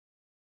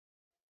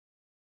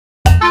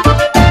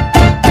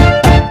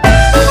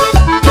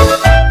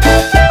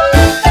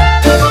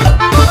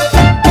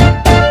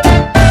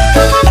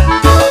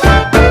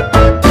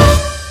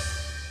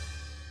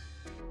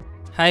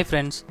Hi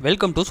friends,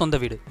 welcome to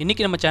Sonthaveedu.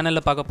 இன்னைக்கு நம்ம சேனல்ல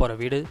பார்க்க போற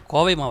வீடு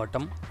கோவை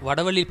மாவட்டம்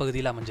வடவள்ளி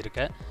பகுதியில்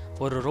அமைஞ்சிருக்க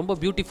ஒரு ரொம்ப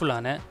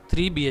பியூட்டிஃபுல்லான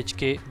 3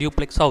 BHK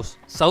duplex house.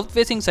 South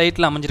facing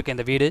சைட்ல அமைஞ்சிருக்க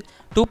இந்த வீடு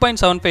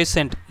 2.75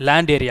 சென்ட்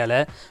லேண்ட் ஏரியால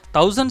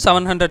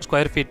 1700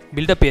 ஸ்கொயர் ஃபீட்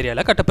பில்டப்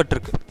ஏரியால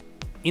கட்டப்பட்டிருக்கு.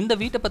 இந்த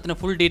வீட்டை பத்தின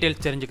ஃபுல்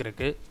டீடைல்ஸ்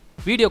தெரிஞ்சுக்கிறதுக்கு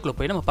வீடியோக்குள்ள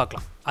போய் நம்ம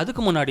பார்க்கலாம்.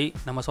 அதுக்கு முன்னாடி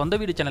நம்ம சொந்த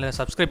வீடு சேனலை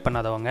சப்ஸ்கிரைப்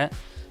பண்ணாதவங்க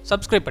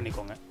சப்ஸ்கிரைப்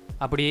பண்ணிக்கோங்க.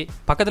 அப்படியே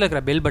பக்கத்தில்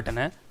இருக்கிற பெல்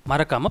பட்டனை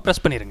மறக்காம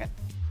பிரஸ் பண்ணிருங்க.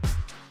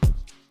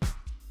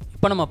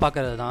 இப்போ நம்ம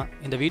பார்க்குறது தான்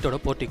இந்த வீட்டோட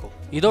போர்ட்டிகோ.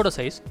 இதோட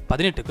சைஸ்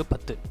 18க்கு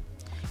 10.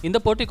 இந்த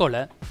போர்ட்டிகோவில்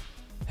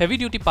ஹெவி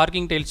டியூட்டி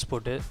பார்க்கிங் டைல்ஸ்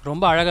போட்டு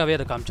ரொம்ப அழகாகவே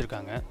அதை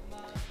காமிச்சிருக்காங்க.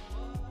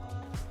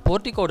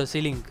 போர்ட்டிகோட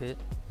சீலிங்க்கு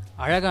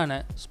அழகான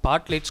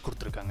ஸ்பாட் லைட்ஸ்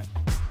கொடுத்துருக்காங்க.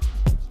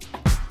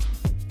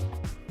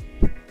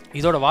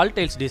 இதோட வால்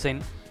டைல்ஸ்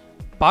டிசைன்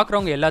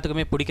பார்க்குறவங்க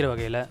எல்லாத்துக்குமே பிடிக்கிற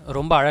வகையில்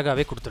ரொம்ப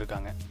அழகாகவே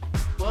கொடுத்துருக்காங்க.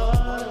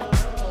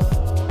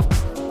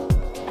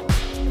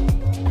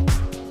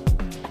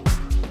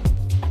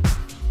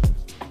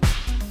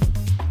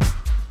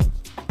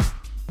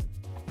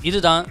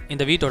 இதுதான்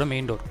இந்த வீட்டோட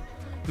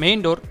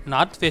மெயின் டோர்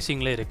நார்த்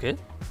ஃபேஸிங்கில் இருக்குது.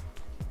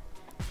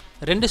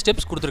 2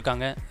 ஸ்டெப்ஸ்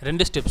கொடுத்துருக்காங்க.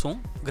 2 ஸ்டெப்ஸும்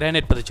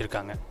கிரானைட்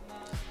பதிச்சிருக்காங்க.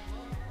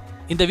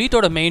 இந்த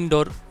வீட்டோட மெயின்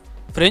டோர்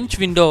ஃப்ரெஞ்ச்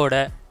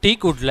விண்டோவோட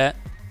டீக்வுட்டில்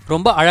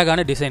ரொம்ப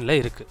அழகான டிசைனில்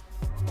இருக்குது.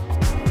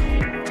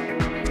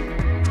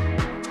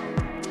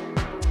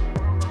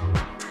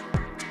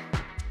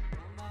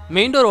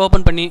 மெயின் டோர்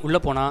ஓப்பன் பண்ணி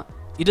உள்ளே போனால்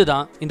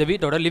இதுதான் இந்த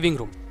வீட்டோட லிவிங்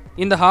ரூம்.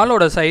 இந்த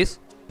ஹாலோட சைஸ்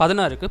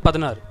 16க்கு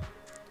 16.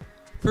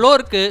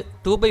 ஃப்ளோருக்கு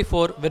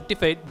 2x4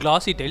 வெர்டிஃபைட்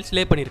கிளாசி டைல்ஸ்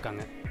லே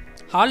பண்ணியிருக்காங்க.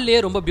 ஹால்லேயே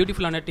ரொம்ப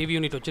பியூட்டிஃபுல்லான டிவி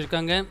யூனிட்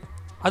வச்சுருக்காங்க.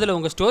 அதில்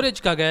உங்கள்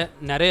ஸ்டோரேஜ்க்காக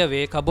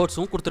நிறையவே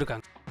கபோர்ட்ஸும்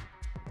கொடுத்துருக்காங்க.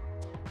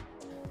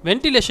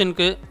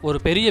 வென்டிலேஷனுக்கு ஒரு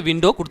பெரிய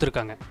விண்டோ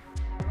கொடுத்துருக்காங்க.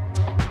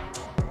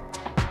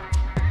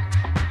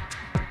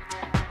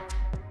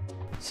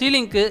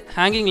 சீலிங்க்கு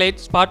ஹேங்கிங்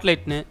லைட், ஸ்பாட்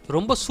லைட்னு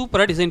ரொம்ப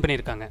சூப்பராக டிசைன்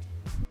பண்ணியிருக்காங்க.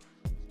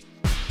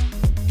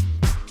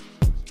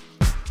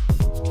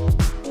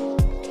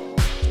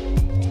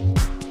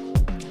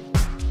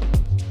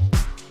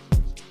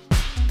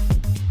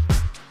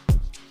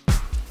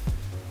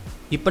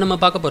 இப்போ நம்ம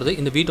பார்க்க போகிறது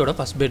இந்த வீட்டோட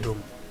ஃபர்ஸ்ட்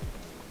பெட்ரூம்.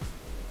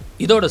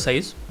 இதோட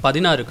சைஸ்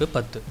 16க்கு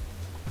 10.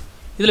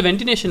 இதில்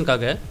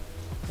வென்டிலேஷனுக்காக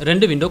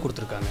 2 விண்டோ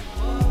கொடுத்துருக்காங்க.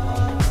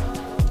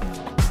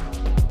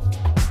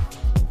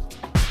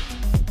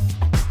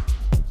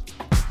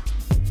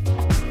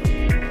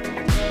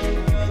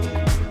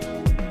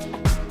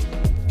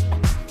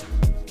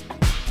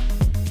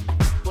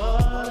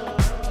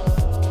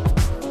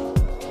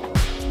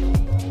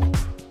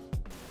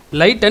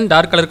 லைட் அண்ட்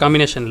டார்க் கலர்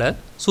காம்பினேஷனில்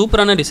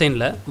சூப்பரான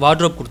டிசைனில்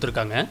வார்ட்ரோப்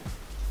கொடுத்துருக்காங்க.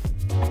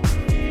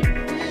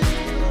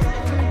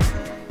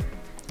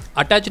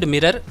 அட்டாச்டு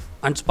மிரர்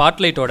அண்ட்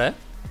ஸ்பாட் லைட்டோட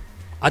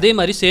அதே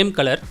மாதிரி same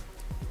colour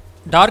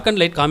dark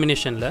and light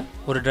காம்பினேஷனில்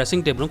ஒரு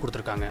ட்ரெஸ்ஸிங் டேபிளும்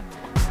கொடுத்துருக்காங்க.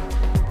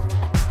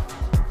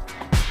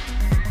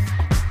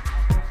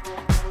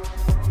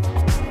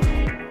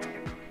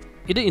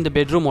 இது இந்த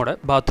பெட்ரூமோட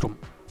பாத்ரூம்.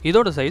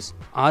 இதோட சைஸ்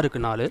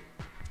 6க்கு 4.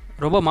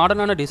 ரொம்ப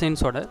மாடர்னான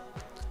டிசைன்ஸோட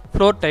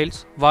ஃப்ளோர் டைல்ஸ்,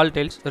 வால்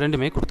டைல்ஸ்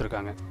ரெண்டுமே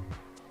கொடுத்துருக்காங்க.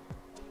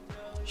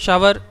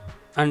 ஷவர்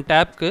அண்ட்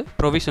டேப்க்கு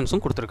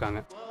ப்ரொவிஷன்ஸும் கொடுத்துருக்காங்க.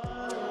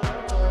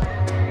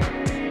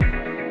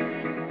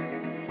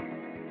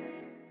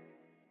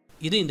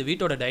 இது இந்த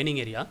வீட்டோட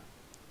டைனிங் ஏரியா.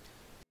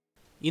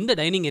 இந்த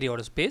டைனிங்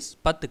ஏரியாவோட ஸ்பேஸ்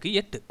 10க்கு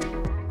 8.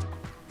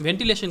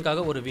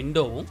 வென்டிலேஷனுக்காக ஒரு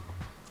விண்டோவும்,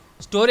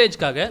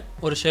 ஸ்டோரேஜ்க்காக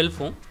ஒரு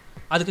ஷெல்ஃபும்,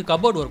 அதுக்கு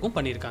கபோர்ட் ஒர்க்கும்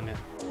பண்ணியிருக்காங்க.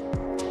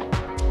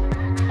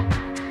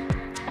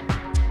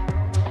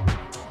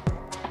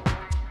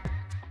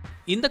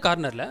 இந்த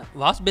கார்னரில்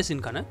வாஷ்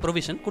பேசின்கான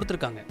ப்ரொவிஷன்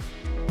கொடுத்துருக்காங்க.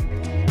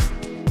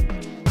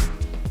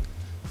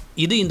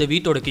 இது இந்த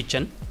வீட்டோட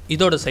கிச்சன்.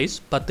 இதோட சைஸ்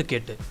 10க்கு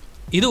 8.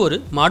 இது ஒரு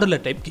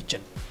மாடுலர் டைப்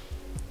கிச்சன்.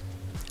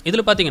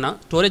 இதில் பார்த்தீங்கன்னா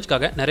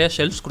ஸ்டோரேஜ்க்காக நிறைய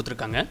ஷெல்ஃப்ஸ்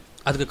கொடுத்துருக்காங்க.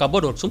 அதுக்கு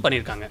கபோர்ட் ஒர்க்ஸும்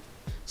பண்ணியிருக்காங்க.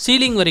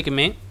 சீலிங்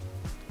வரைக்குமே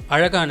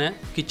அழகான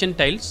கிச்சன்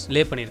டைல்ஸ்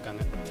லே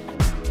பண்ணியிருக்காங்க.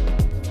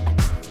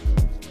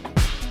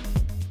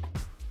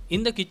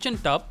 இந்த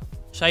கிச்சன் டாப்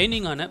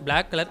ஷைனிங்கான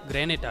பிளாக் கலர்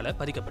கிரானைட்டால்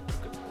பதிக்கப்பட்டிருக்கு.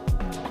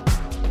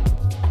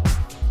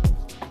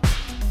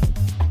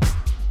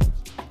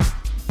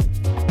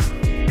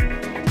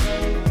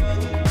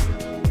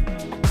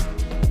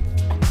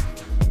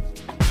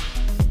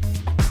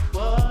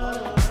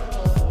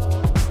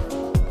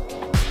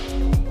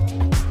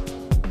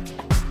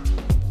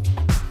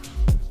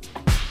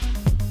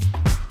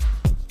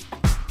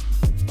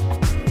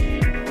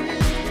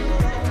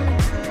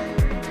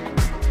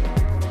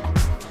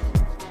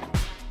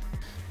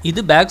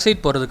 இது பேக்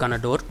சைட் போகிறதுக்கான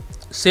டோர்.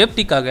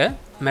 சேஃப்டிக்காக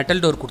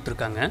மெட்டல் டோர்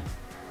கொடுத்துருக்காங்க.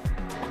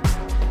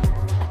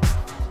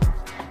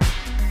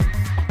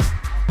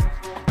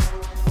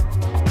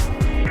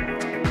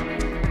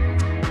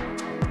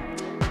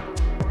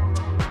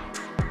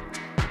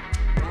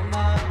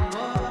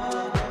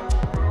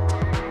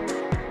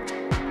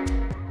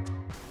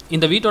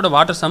 இந்த வீட்டோட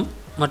வாட்டர் சம்ப்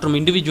மற்றும்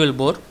இண்டிவிஜுவல்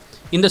போர்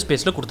இந்த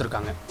ஸ்பேஸில்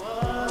கொடுத்துருக்காங்க.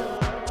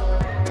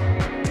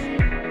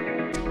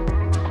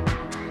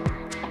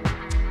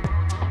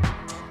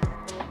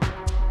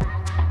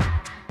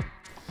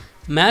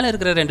 மேலே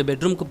இருக்கிற 2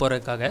 பெட்ரூமுக்கு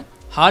போகிறதுக்காக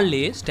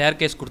ஹால்லேயே ஸ்டேர்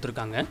கேஸ்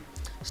கொடுத்துருக்காங்க.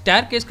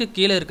 ஸ்டேர்கேஸ்க்கு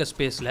கீழே இருக்க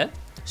ஸ்பேஸில்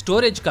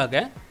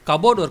ஸ்டோரேஜ்க்காக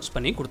கபோர்ட் ஒர்க்ஸ்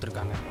பண்ணி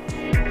கொடுத்துருக்காங்க.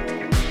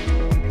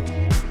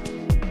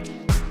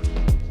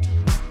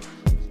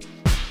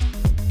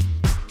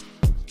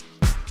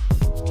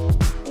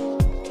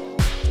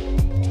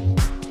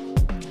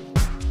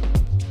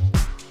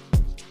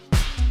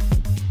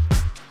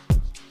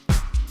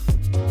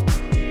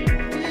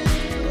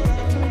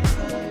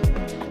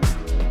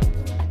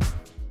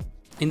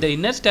 இந்த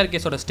இன்னர்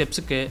ஸ்டேர்கேஸோட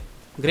ஸ்டெப்ஸுக்கு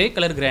கிரே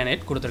கலர்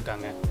கிரானைட்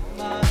கொடுத்துருக்காங்க.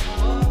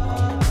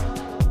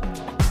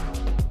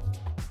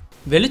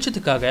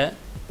 வெளிச்சத்துக்காக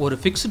ஒரு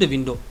ஃபிக்ஸ்டு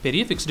விண்டோ,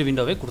 பெரிய ஃபிக்ஸ்டு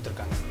விண்டோவே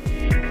கொடுத்துருக்காங்க.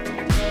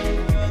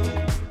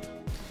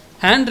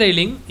 ஹேண்ட்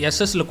ரெயிலிங்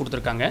எஸ்எஸ்ல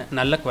கொடுத்துருக்காங்க,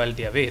 நல்ல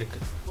குவாலிட்டியாகவே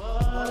இருக்குது.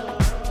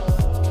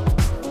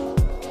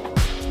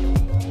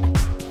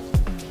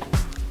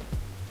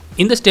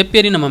 இந்த ஸ்டெப்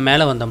ஏறி நம்ம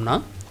மேலே வந்தோம்னா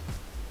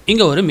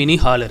இங்கே ஒரு மினி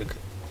ஹால்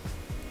இருக்குது.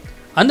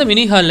 அந்த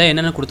மினி ஹாலில்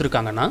என்னென்ன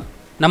கொடுத்துருக்காங்கன்னா,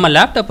 நம்ம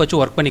லேப்டாப் வச்சு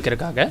ஒர்க்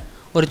பண்ணிக்கிறதுக்காக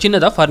ஒரு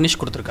சின்னதாக ஃபர்னிஷ்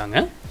கொடுத்துருக்காங்க.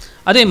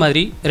 அதே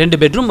மாதிரி 2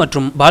 பெட்ரூம்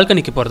மற்றும்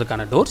பால்கனிக்கு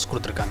போகிறதுக்கான டோர்ஸ்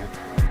கொடுத்துருக்காங்க.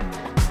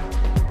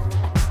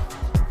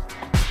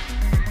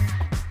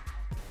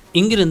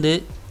 இங்கிருந்து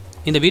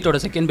இந்த வீட்டோட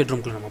செகண்ட்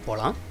பெட்ரூம்குள்ளே நம்ம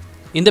போகலாம்.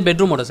 இந்த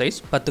பெட்ரூமோட சைஸ்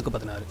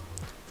 10x16.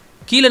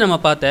 கீழே நம்ம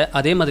பார்த்த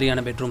அதே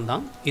மாதிரியான பெட்ரூம்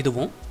தான்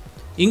இதுவும்.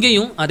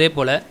 இங்கேயும் அதே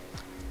போல்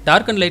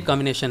டார்க் அண்ட் லைட்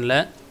காம்பினேஷனில்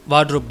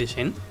wardrobe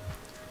design,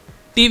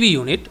 TV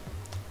unit,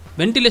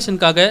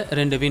 வென்டிலேஷனுக்காக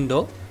 2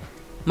 window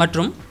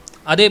மற்றும்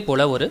அதே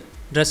போல் ஒரு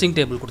ட்ரெஸ்ஸிங்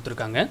டேபிள்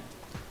கொடுத்துருக்காங்க.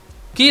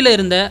 கீழே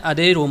இருந்த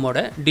அதே ரூமோட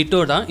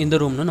டிட்டோ தான் இந்த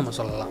ரூம்னு நம்ம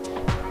சொல்லலாம்.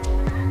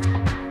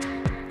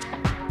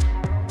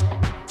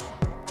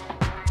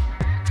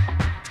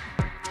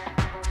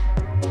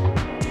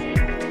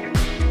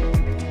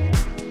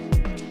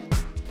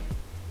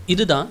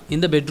 இதுதான்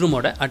இந்த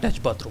பெட்ரூமோட அட்டாச்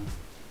பாத்ரூம்.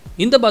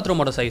 இந்த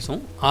பாத்ரூமோட சைஸும்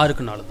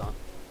 6x4 தான்.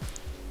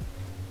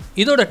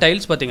 இதோட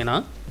டைல்ஸ் பார்த்தீங்கன்னா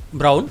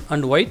ப்ரௌன்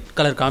அண்ட் ஒயிட்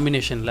கலர்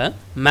காம்பினேஷனில்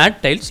மேட்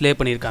டைல்ஸ் லே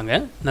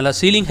பண்ணியிருக்காங்க. நல்லா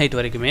சீலிங் ஹைட்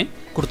வரைக்குமே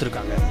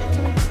கொடுத்துருக்காங்க.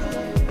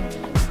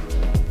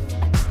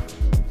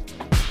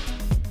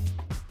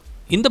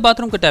 இந்த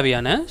பாத்ரூம்க்கு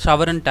தேவையான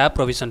ஷவர் அண்ட் டேப்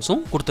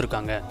ப்ரொவிஷன்ஸும்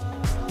கொடுத்துருக்காங்க.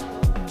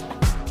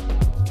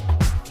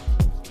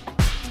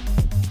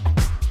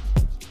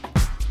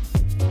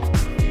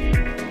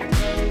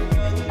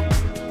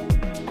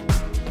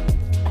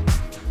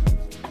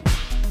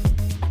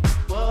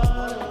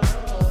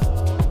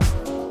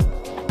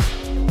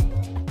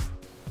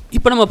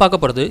 இப்போ நம்ம பார்க்க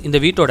போகிறது இந்த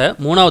வீட்டோட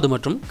 3வது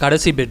மற்றும்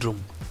கடைசி பெட்ரூம்.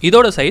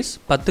 இதோட சைஸ்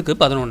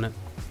 10x11.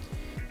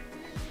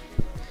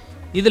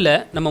 இதில்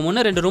நம்ம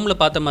முன்ன 2 ரூமில்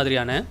பார்த்த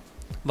மாதிரியான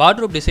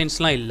வார்ட்ரோப்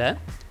டிசைன்ஸ்லாம் இல்லை.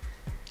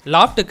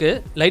 லாஃப்ட்டுக்கு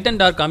லைட்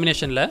அண்ட் டார்க்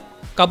காம்பினேஷனில்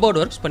கபோர்ட்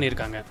ஒர்க்ஸ்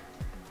பண்ணியிருக்காங்க.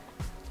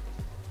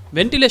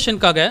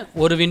 வென்டிலேஷனுக்காக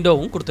ஒரு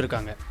விண்டோவும்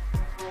கொடுத்துருக்காங்க.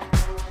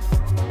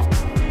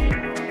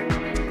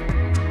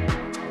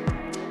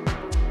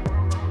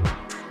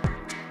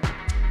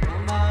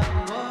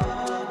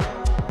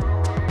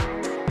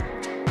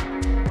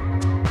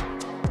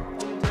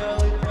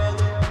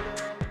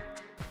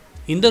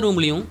 இந்த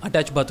ரூம்லேயும்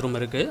அட்டாச் பாத்ரூம்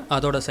இருக்குது.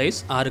 அதோட சைஸ்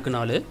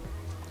 6x4.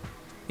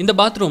 இந்த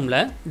பாத்ரூமில்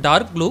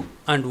டார்க் ப்ளூ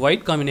அண்ட்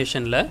ஒயிட்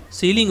காம்பினேஷனில்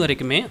சீலிங்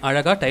வரைக்குமே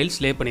அழகாக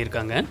டைல்ஸ் லே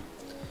பண்ணியிருக்காங்க.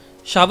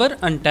 ஷவர்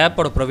அண்ட்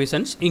டேப்போட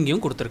ப்ரொவிஷன்ஸ்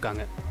இங்கேயும்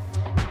கொடுத்துருக்காங்க.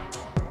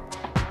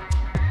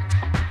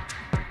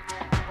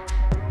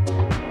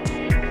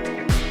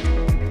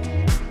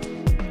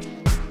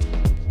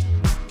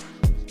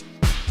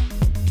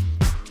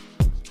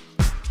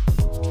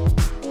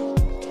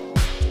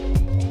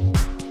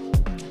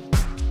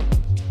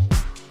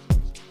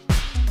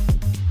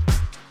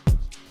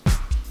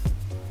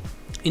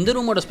 இந்த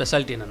ரூமோட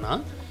ஸ்பெஷாலிட்டி என்னென்னா,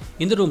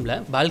 இந்த ரூமில்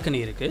பால்கனி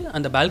இருக்குது.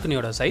 அந்த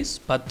பால்கனியோட சைஸ்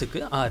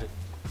 10x6.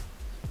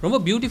 ரொம்ப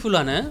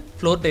பியூட்டிஃபுல்லான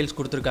ஃப்ளோர் டைல்ஸ்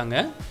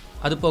கொடுத்துருக்காங்க.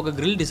 அது போக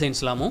கிரில்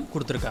டிசைன்ஸ்லாமும்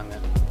கொடுத்துருக்காங்க.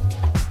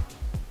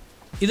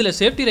 இதில்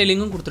சேஃப்டி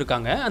ரெயிலிங்கும்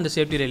கொடுத்துருக்காங்க. அந்த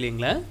சேஃப்டி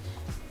ரெயிலிங்கில்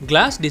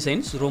கிளாஸ்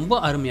டிசைன்ஸ்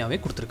ரொம்ப அருமையாகவே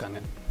கொடுத்துருக்காங்க.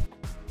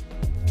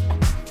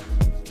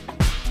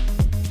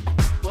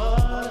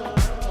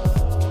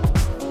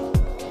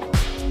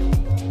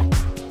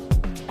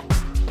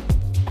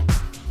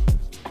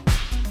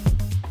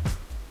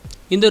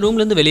 இந்த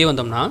ரூம்லேருந்து வெளியே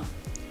வந்தோம்னா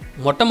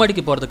மொட்டை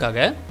மாடிக்கு போகிறதுக்காக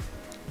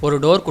ஒரு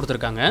டோர்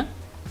கொடுத்துருக்காங்க.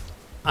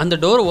 அந்த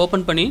டோர்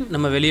ஓப்பன் பண்ணி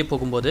நம்ம வெளியே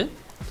போகும்போது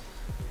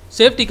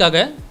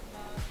சேஃப்டிக்காக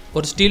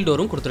ஒரு ஸ்டீல்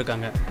டோரும்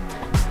கொடுத்துருக்காங்க.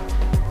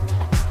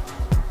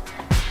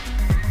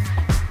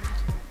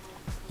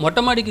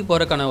 மொட்டை மாடிக்கு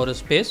போகிறக்கான ஒரு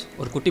ஸ்பேஸ்,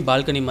 ஒரு குட்டி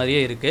பால்கனி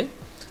மாதிரியே இருக்குது.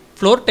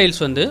 ஃப்ளோர்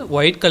டைல்ஸ் வந்து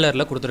ஒயிட்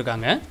கலரில்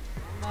கொடுத்துருக்காங்க.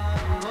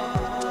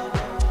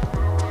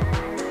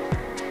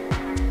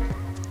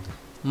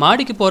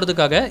 மாடிக்கு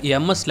போகிறதுக்காக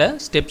எம்எஸ்ல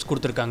ஸ்டெப்ஸ்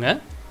கொடுத்துருக்காங்க.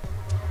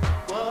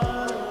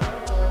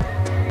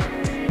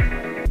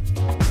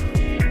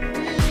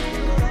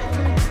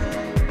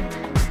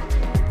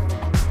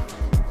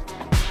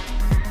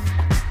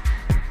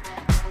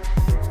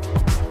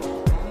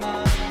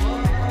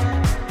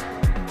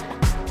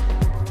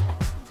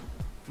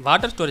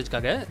 வாட்டர்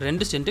ஸ்டோரேஜ்க்காக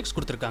 2 சின்டெக்ஸ்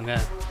கொடுத்துருக்காங்க.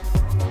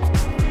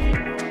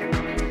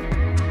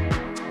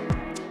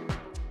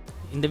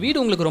 இந்த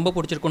வீடு உங்களுக்கு ரொம்ப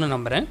பிடிச்சிருக்குன்னு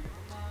நம்புகிறேன்.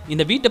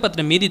 இந்த வீட்டை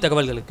பற்றின மீதி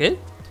தகவல்களுக்கு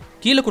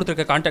கீழே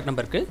கொடுத்துருக்க கான்டாக்ட்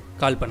நம்பருக்கு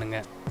கால்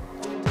பண்ணுங்கள்.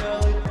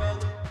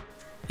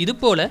 இது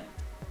போல்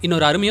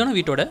இன்னொரு அருமையான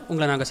வீட்டோட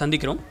உங்களை நாங்கள்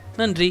சந்திக்கிறோம்.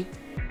 நன்றி.